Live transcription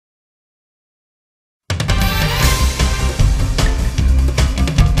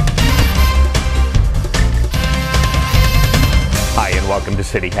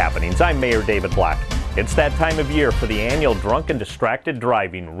City Happenings. I'm Mayor David Black. It's that time of year for the annual Drunk and Distracted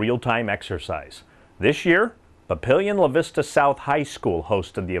Driving real-time exercise. This year, Papillion-La Vista South High School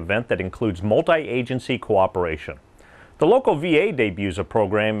hosted the event that includes multi-agency cooperation. The local VA debuts a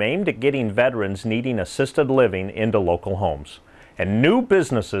program aimed at getting veterans needing assisted living into local homes. And new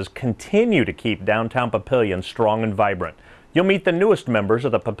businesses continue to keep downtown Papillion strong and vibrant. You'll meet the newest members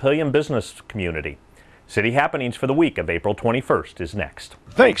of the Papillion business community. City Happenings for the week of April 21st is next.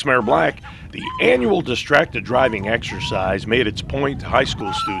 Thanks, Mayor Black. The annual distracted driving exercise made its point to high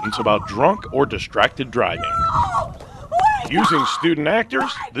school students about drunk or distracted driving. Using student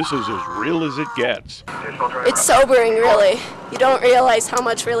actors, this is as real as it gets. It's sobering, really. You don't realize how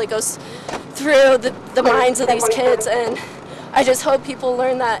much really goes through the minds of these kids, and I just hope people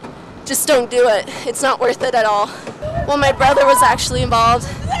learn that just don't do it. It's not worth it at all. Well, my brother was actually involved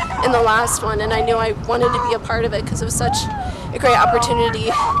in the last one, and I knew I wanted to be a part of it because it was such a great opportunity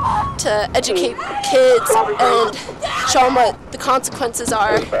to educate kids and show them what the consequences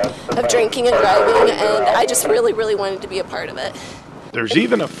are of drinking and driving, and I just really, really wanted to be a part of it. There's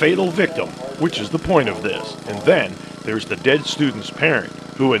even a fatal victim, which is the point of this. And then there's the dead student's parent,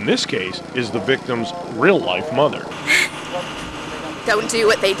 who in this case is the victim's real-life mother. Don't do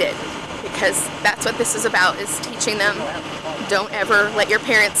what they did, because that's what this is about, is teaching them. Don't ever let your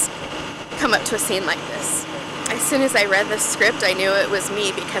parents come up to a scene like this. As soon as I read the script, I knew it was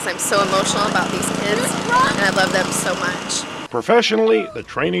me because I'm so emotional about these kids and I love them so much. Professionally, the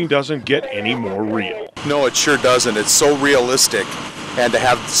training doesn't get any more real. No, it sure doesn't. It's so realistic, and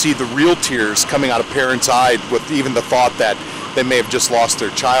to see the real tears coming out of parents' eyes with even the thought that they may have just lost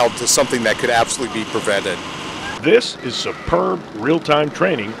their child to something that could absolutely be prevented. This is superb real-time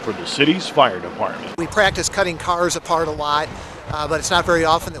training for the city's fire department. We practice cutting cars apart a lot, but it's not very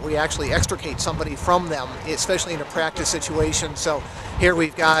often that we actually extricate somebody from them, especially in a practice situation. So here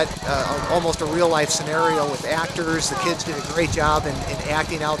we've got almost a real-life scenario with actors. The kids did a great job in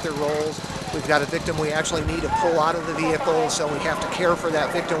acting out their roles. We've got a victim we actually need to pull out of the vehicle, so we have to care for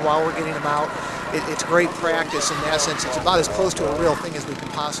that victim while we're getting them out. It's great practice in that sense. It's about as close to a real thing as we can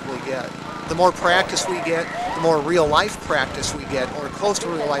possibly get. The more practice we get, the more real-life practice we get, or close to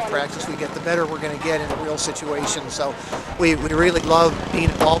real-life practice we get, the better we're going to get in a real situation. So we really love being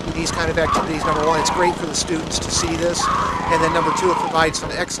involved with these kind of activities. Number one, it's great for the students to see this, and then number two, it provides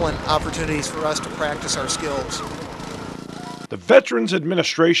some excellent opportunities for us to practice our skills. The Veterans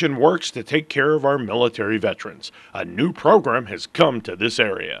Administration works to take care of our military veterans. A new program has come to this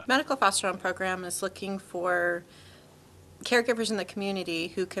area. Medical Foster Home Program is looking for caregivers in the community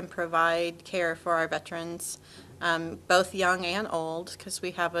who can provide care for our veterans, both young and old, because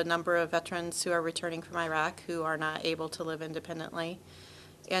we have a number of veterans who are returning from Iraq who are not able to live independently.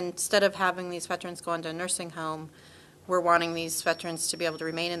 Instead of having these veterans go into a nursing home, we're wanting these veterans to be able to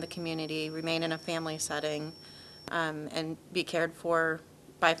remain in the community, remain in a family setting, and be cared for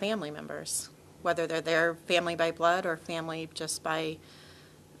by family members, whether they're their family by blood or family just by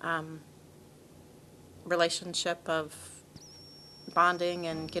relationship of bonding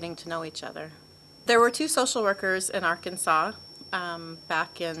and getting to know each other. There were two social workers in Arkansas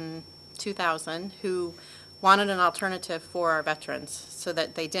back in 2000 who wanted an alternative for our veterans so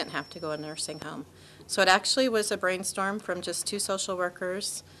that they didn't have to go to a nursing home. So it actually was a brainstorm from just two social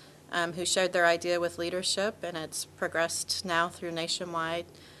workers who shared their idea with leadership, and it's progressed now through nationwide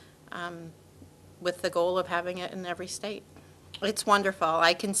with the goal of having it in every state. It's wonderful.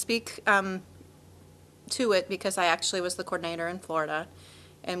 I can speak to it because I actually was the coordinator in Florida,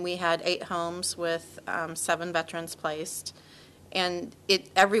 and we had 8 homes with 7 veterans placed, and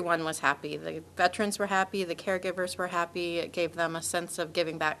everyone was happy. The veterans were happy, the caregivers were happy. It gave them a sense of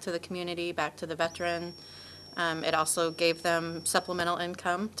giving back to the community, back to the veteran. It also gave them supplemental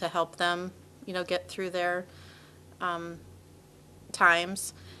income to help them, get through their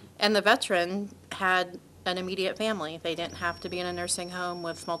times. And the veteran had an immediate family. They didn't have to be in a nursing home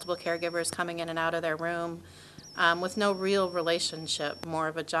with multiple caregivers coming in and out of their room with no real relationship, more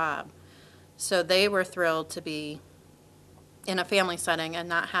of a job. So they were thrilled to be in a family setting and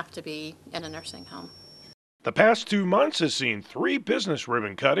not have to be in a nursing home. The past 2 months has seen 3 business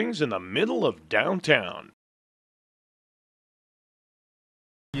ribbon cuttings in the middle of downtown.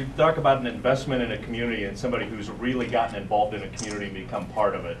 You talk about an investment in a community and somebody who's really gotten involved in a community and become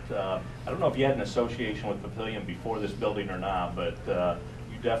part of it. I don't know if you had an association with Papillion before this building or not, but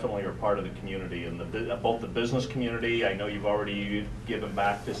you definitely are part of the community, and both the business community. I know you've already given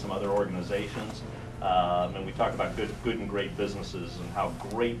back to some other organizations. And we talk about good and great businesses and how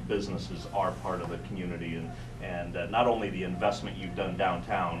great businesses are part of the community, and not only the investment you've done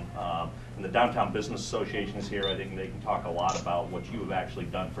downtown. And the Downtown Business Association is here. I think they can talk a lot about what you have actually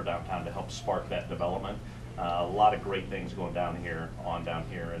done for downtown to help spark that development. A lot of great things going down here, and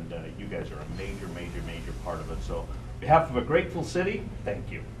you guys are a major part of it. So on behalf of a grateful city,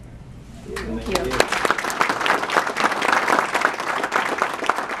 thank you. Thank you.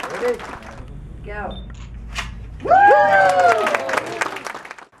 Ready? Go. Woo!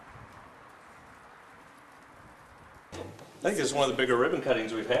 I think this is one of the bigger ribbon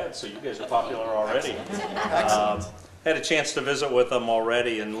cuttings we've had, so you guys are popular already. Had a chance to visit with them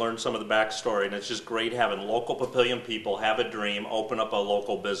already and learn some of the backstory, and it's just great having local Papillion people have a dream, open up a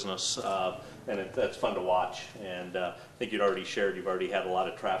local business, and that's fun to watch. And I think you'd already shared, you've already had a lot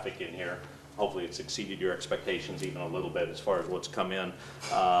of traffic in here. Hopefully it's exceeded your expectations even a little bit as far as what's come in.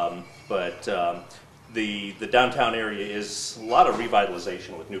 The downtown area is a lot of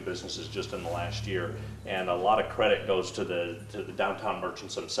revitalization with new businesses just in the last year, and a lot of credit goes to the downtown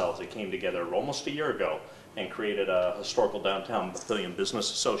merchants themselves. They came together almost a year ago and created a historical downtown Papillion Business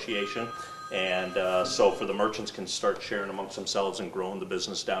Association, and so for the merchants can start sharing amongst themselves and growing the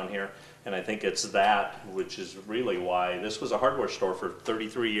business down here. And I think it's that which is really why this was a hardware store for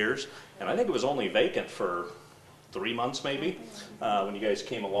 33 years, and I think it was only vacant for 3 months maybe when you guys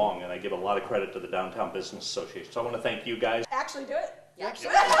came along, and I give a lot of credit to the Downtown Business Association. So I want to thank you guys. Actually do it.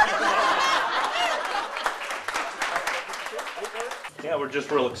 Yeah, we're just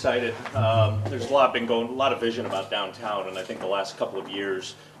real excited. There's a lot of vision about downtown, and I think the last couple of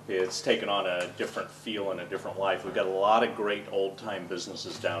years it's taken on a different feel and a different life. We've got a lot of great old-time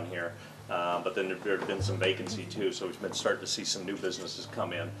businesses down here, but then there have been some vacancy too, so we've been starting to see some new businesses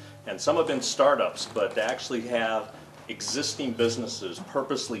come in. And some have been startups, but to actually have existing businesses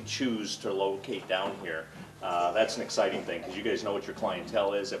purposely choose to locate down here, that's an exciting thing, because you guys know what your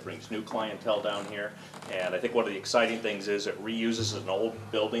clientele is. It brings new clientele down here, and I think one of the exciting things is it reuses an old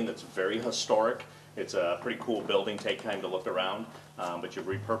building that's very historic. It's a pretty cool building. Take time to look around, but you've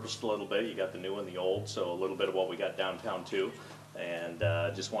repurposed a little bit. You got the new and the old, so a little bit of what we got downtown too. And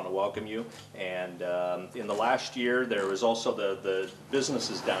just want to welcome you. And in the last year, there was also the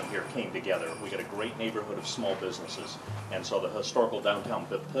businesses down here came together. We got a great neighborhood of small businesses, and so the Historical Downtown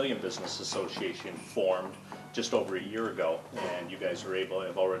Papillion Business Association formed just over a year ago, and you guys are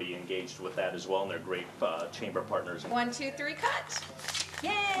have already engaged with that as well, and they're great chamber partners. 1, 2, 3, cut.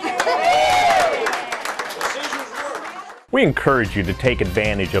 Yay! We encourage you to take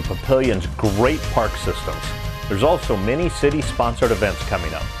advantage of Papillion's great park systems. There's also many city-sponsored events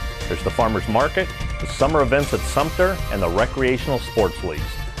coming up. There's the Farmers Market, the summer events at Sumter, and the recreational sports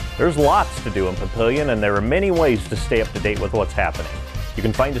leagues. There's lots to do in Papillion, and there are many ways to stay up to date with what's happening. You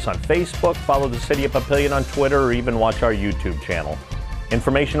can find us on Facebook, follow the City of Papillion on Twitter, or even watch our YouTube channel.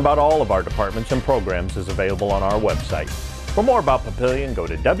 Information about all of our departments and programs is available on our website. For more about Papillion, go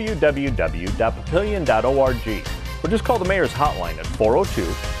to www.papillion.org or just call the Mayor's hotline at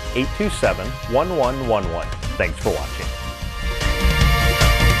 402-827-1111. Thanks for watching.